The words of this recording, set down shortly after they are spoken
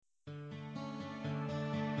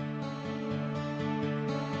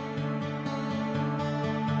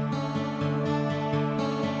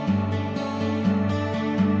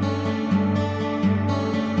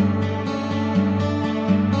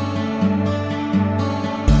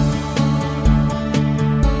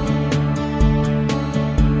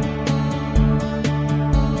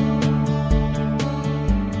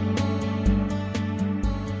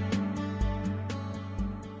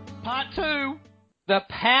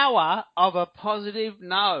power of a positive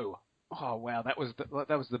no. Oh, wow, that was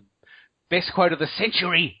the best quote of the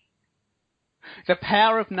century. The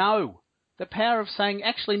power of no. The power of saying,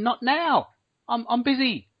 actually, not now. I'm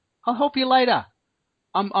busy. I'll help you later.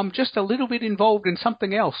 I'm just a little bit involved in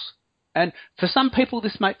something else. And for some people,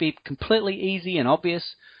 this might be completely easy and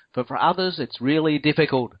obvious, but for others, it's really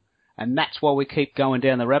difficult. And that's why we keep going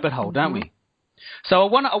down the rabbit hole, don't we? So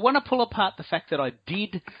I want to pull apart the fact that I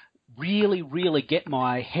did really, really get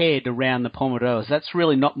my head around the Pomodoros. That's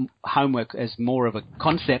really not homework, as more of a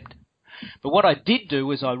concept. But what I did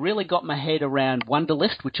do is I really got my head around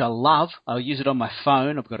Wunderlist, which I love. I use it on my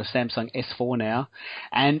phone. I've got a Samsung S4 now,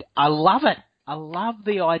 and I love it. I love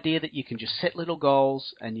the idea that you can just set little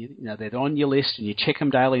goals, and you know they're on your list, and you check them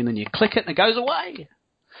daily, and then you click it, and it goes away.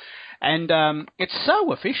 And it's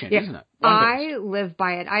so efficient, isn't it? I live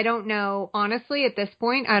by it. I don't know, honestly, at this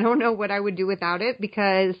point, I don't know what I would do without it,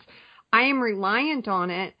 because I am reliant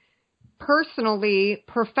on it personally,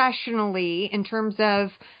 professionally, in terms of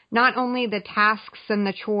not only the tasks and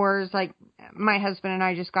the chores, like my husband and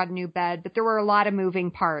I just got a new bed, but there were a lot of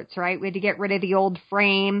moving parts, right? We had to get rid of the old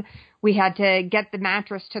frame. We had to get the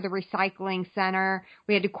mattress to the recycling center.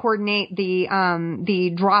 We had to coordinate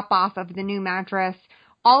the drop off of the new mattress.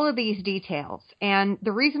 All of these details. And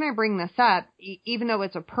the reason I bring this up, even though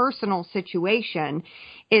it's a personal situation,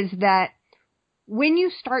 is that when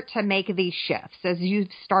you start to make these shifts, as you've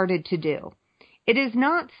started to do, it is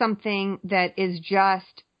not something that is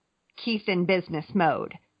just Keith in business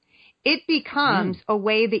mode. It becomes a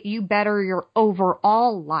way that you better your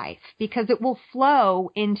overall life, because it will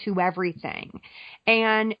flow into everything.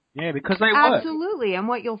 And yeah, because they work. Absolutely. And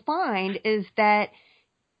what you'll find is that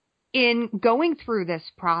in going through this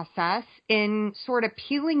process, in sort of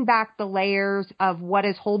peeling back the layers of what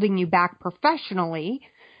is holding you back professionally,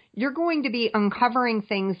 you're going to be uncovering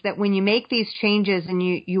things that when you make these changes and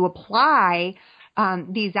you apply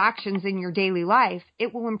these actions in your daily life,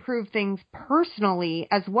 it will improve things personally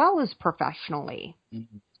as well as professionally.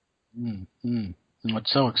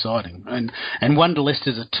 It's so exciting. And Wunderlist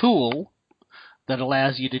is a tool that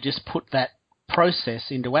allows you to just put that process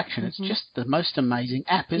into action. It's just the most amazing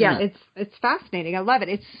app, isn't it? Yeah, it's fascinating. I love it.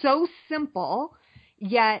 It's so simple,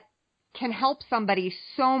 yet can help somebody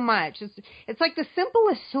so much. It's like the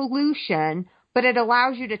simplest solution, but it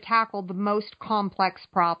allows you to tackle the most complex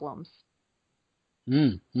problems.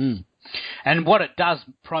 And what it does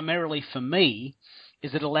primarily for me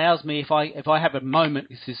is it allows me, if I have a moment,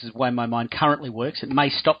 this is the way my mind currently works, it may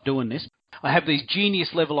stop doing this. I have these genius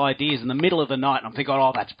level ideas in the middle of the night, and I'm thinking,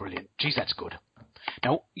 oh, that's brilliant. Geez, that's good.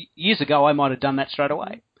 Now, years ago, I might have done that straight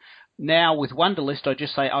away. Now, with Wunderlist, I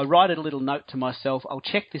just say, I write a little note to myself, I'll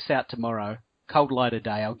check this out tomorrow, cold light a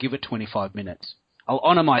day, I'll give it 25 minutes. I'll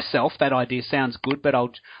honour myself, that idea sounds good, but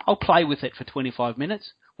I'll play with it for 25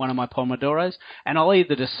 minutes, one of my Pomodoros, and I'll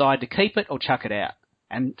either decide to keep it or chuck it out.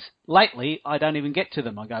 And lately, I don't even get to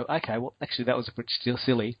them. I go, okay, well, actually, that was a bit still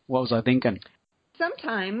silly. What was I thinking?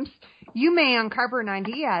 Sometimes you may uncover an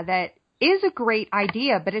idea that is a great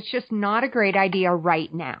idea, but it's just not a great idea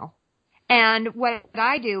right now. And what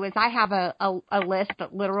I do is I have a list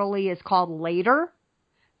that literally is called later,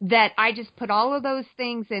 that I just put all of those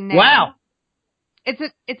things in there. Wow. It's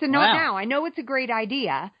a note now. I know it's a great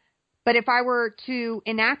idea, but if I were to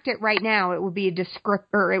enact it right now, it would be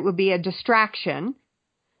a distraction.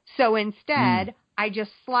 So instead, I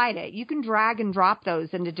just slide it. You can drag and drop those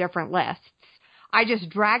into different lists. I just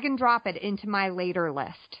drag and drop it into my later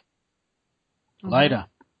list. Later.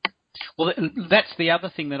 Well, that's the other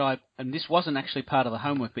thing that and this wasn't actually part of the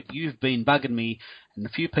homework, but you've been bugging me, and a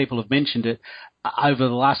few people have mentioned it over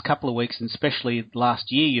the last couple of weeks, and especially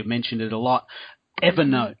last year you've mentioned it a lot,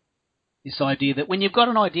 Evernote. This idea that when you've got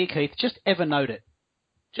an idea, Keith, just Evernote it.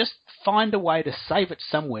 Just find a way to save it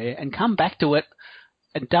somewhere and come back to it,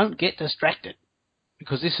 and don't get distracted.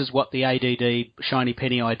 Because this is what the ADD shiny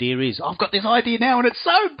penny idea is. I've got this idea now and it's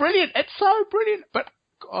so brilliant. It's so brilliant. But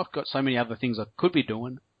I've got so many other things I could be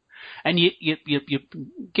doing. And you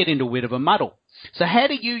get into a bit of a muddle. So how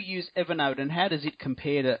do you use Evernote, and how does it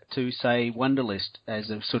compare to say, Wunderlist as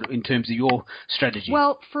a sort of in terms of your strategy?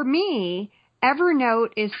 Well, for me,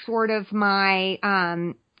 Evernote is sort of my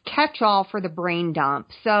catch-all for the brain dump.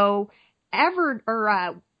 So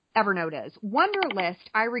Evernote is. Wunderlist,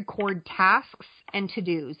 I record tasks and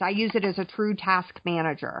to-dos. I use it as a true task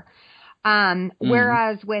manager.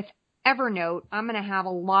 Whereas with Evernote, I'm going to have a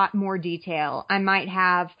lot more detail. I might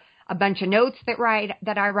have a bunch of notes that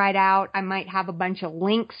I write out. I might have a bunch of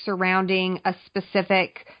links surrounding a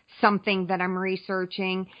specific something that I'm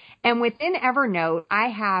researching. And within Evernote, I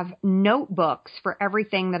have notebooks for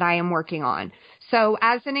everything that I am working on. So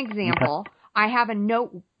as an example, I have a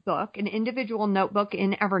notebook, an individual notebook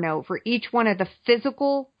in Evernote for each one of the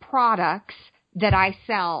physical products that I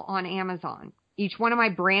sell on Amazon. Each one of my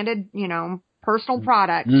branded, personal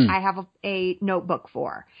products, I have a notebook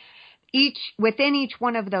for. Within each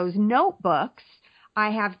one of those notebooks,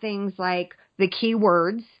 I have things like the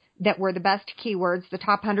keywords that were the best keywords, the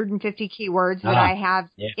top 150 keywords that I have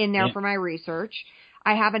in there for my research.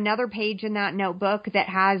 I have another page in that notebook that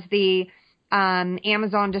has the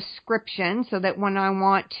Amazon description, so that when I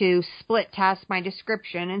want to split test my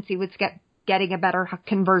description and see what's getting a better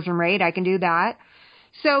conversion rate, I can do that.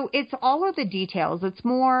 So it's all of the details. It's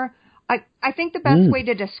more, I think the best way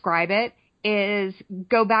to describe it is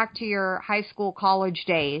go back to your high school, college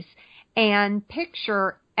days and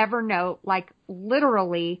picture Evernote like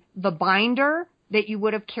literally the binder that you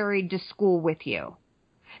would have carried to school with you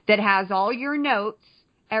that has all your notes,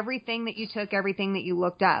 everything that you took, everything that you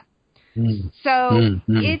looked up. So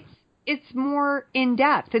it's more in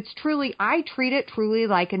depth. I treat it truly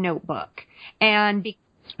like a notebook. And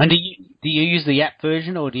do you use the app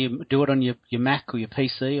version, or do you do it on your Mac or your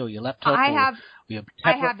PC or your laptop? I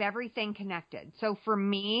have everything connected. So for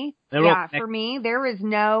me, there is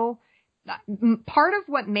no part of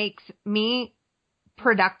what makes me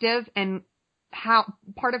productive and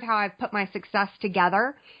part of how I've put my success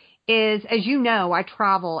together is, as you know, I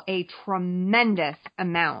travel a tremendous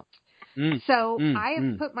amount. I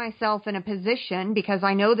have put myself in a position, because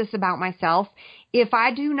I know this about myself, if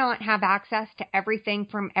I do not have access to everything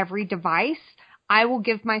from every device, I will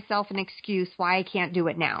give myself an excuse why I can't do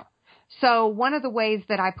it now. So one of the ways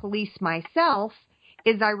that I police myself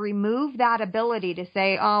is I remove that ability to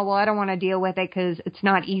say, oh, well, I don't want to deal with it because it's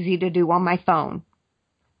not easy to do on my phone,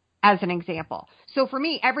 as an example. So for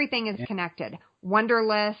me, everything is connected.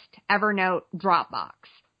 Wunderlist, Evernote, Dropbox.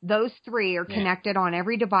 Those three are connected on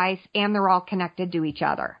every device, and they're all connected to each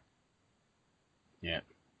other. Yeah.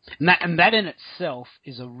 And that in itself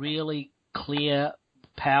is a really clear,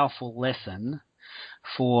 powerful lesson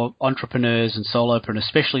for entrepreneurs and solopreneurs,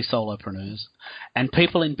 especially solopreneurs, and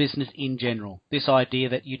people in business in general. This idea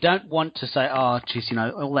that you don't want to say, oh, geez,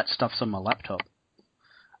 all that stuff's on my laptop.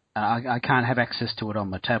 I can't have access to it on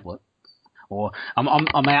my tablet. Or I'm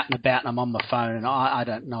out and about and I'm on my phone and I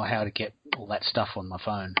don't know how to get all that stuff on my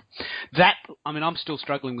phone. I'm still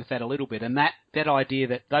struggling with that a little bit. And that idea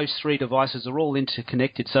that those three devices are all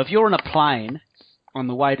interconnected. So if you're on a plane on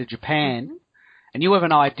the way to Japan and you have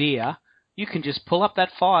an idea, you can just pull up that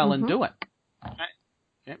file and do it.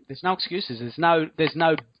 Yeah, there's no excuses. There's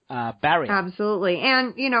no barrier. Absolutely.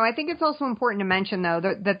 And, I think it's also important to mention, though,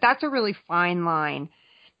 that's a really fine line.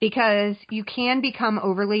 Because you can become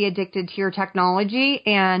overly addicted to your technology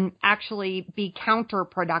and actually be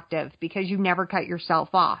counterproductive because you never cut yourself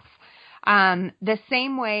off. The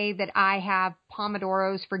same way that I have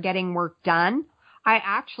Pomodoros for getting work done, I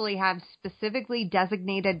actually have specifically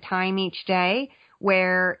designated time each day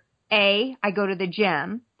where A, I go to the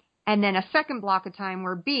gym, and then a second block of time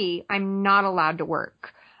where B, I'm not allowed to work.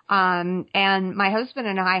 And my husband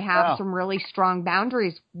and I have some really strong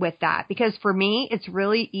boundaries with that, because for me, it's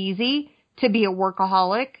really easy to be a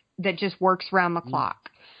workaholic that just works around the clock.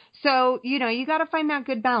 So, you got to find that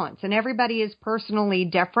good balance, and everybody is personally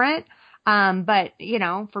different. But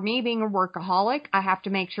for me being a workaholic, I have to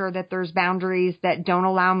make sure that there's boundaries that don't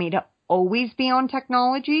allow me to always be on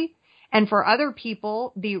technology. And for other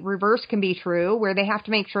people, the reverse can be true, where they have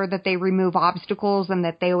to make sure that they remove obstacles and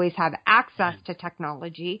that they always have access to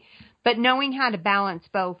technology. But knowing how to balance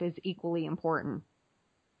both is equally important.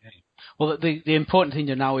 Well, the important thing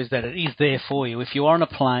to know is that it is there for you. If you're on a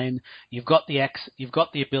plane, you've got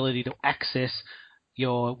the ability to access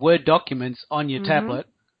your Word documents on your tablet.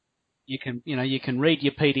 You can read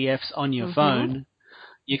your PDFs on your phone.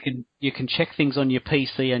 You can check things on your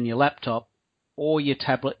PC and your laptop, or your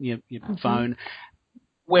tablet and your phone,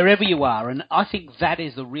 wherever you are. And I think that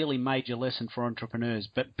is a really major lesson for entrepreneurs.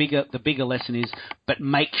 But the bigger lesson is, but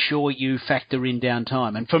make sure you factor in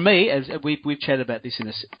downtime. And for me, as we've chatted about this in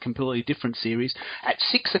a completely different series, at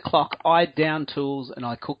 6 o'clock, I down tools and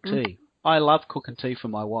I cook tea. I love cooking tea for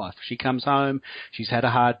my wife. She comes home, she's had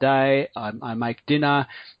a hard day, I make dinner.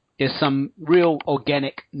 There's some real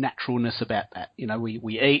organic naturalness about that.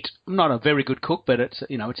 We eat. I'm not a very good cook, but it's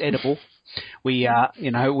edible. We have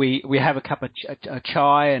a cup of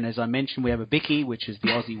chai, and as I mentioned, we have a bicky, which is the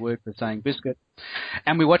Aussie word for saying biscuit,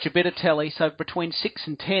 and we watch a bit of telly. So between 6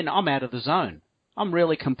 and 10, I'm out of the zone. I'm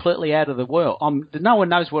really completely out of the world. No one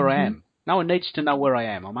knows where I am. No one needs to know where I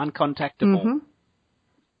am. I'm uncontactable.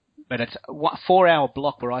 But it's a 4-hour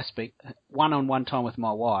block where I speak one-on-one time with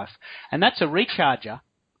my wife, and that's a recharger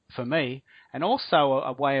for me, and also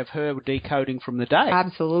a way of her decoding from the day.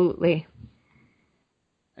 Absolutely.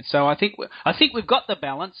 So I think we've got the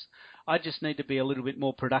balance. I just need to be a little bit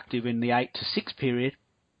more productive in the 8 to 6 period.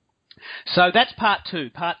 So that's part 2.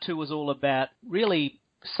 Part 2 was all about really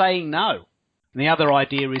saying no. And the other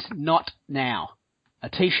idea is not now. A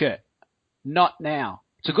T-shirt. Not now.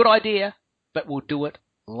 It's a good idea, but we'll do it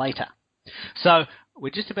later. So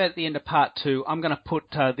we're just about at the end of part 2. I'm going to put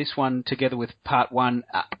this one together with part 1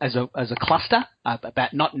 as a cluster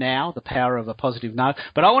about not now, the power of a positive no.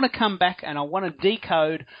 But I want to come back and I want to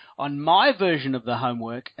decode on my version of the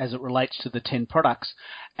homework as it relates to the 10 products,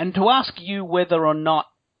 and to ask you whether or not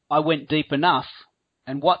I went deep enough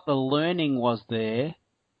and what the learning was there,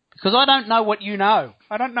 because I don't know what you know.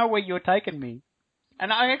 I don't know where you're taking me.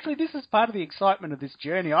 And this is part of the excitement of this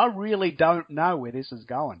journey. I really don't know where this is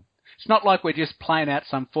going. It's not like we're just playing out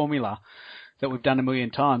some formula that we've done a million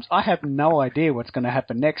times. I have no idea what's going to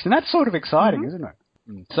happen next, and that's sort of exciting, isn't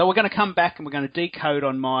it? So we're going to come back and we're going to decode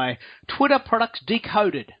on my Twitter products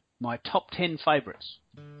decoded, my top 10 favourites.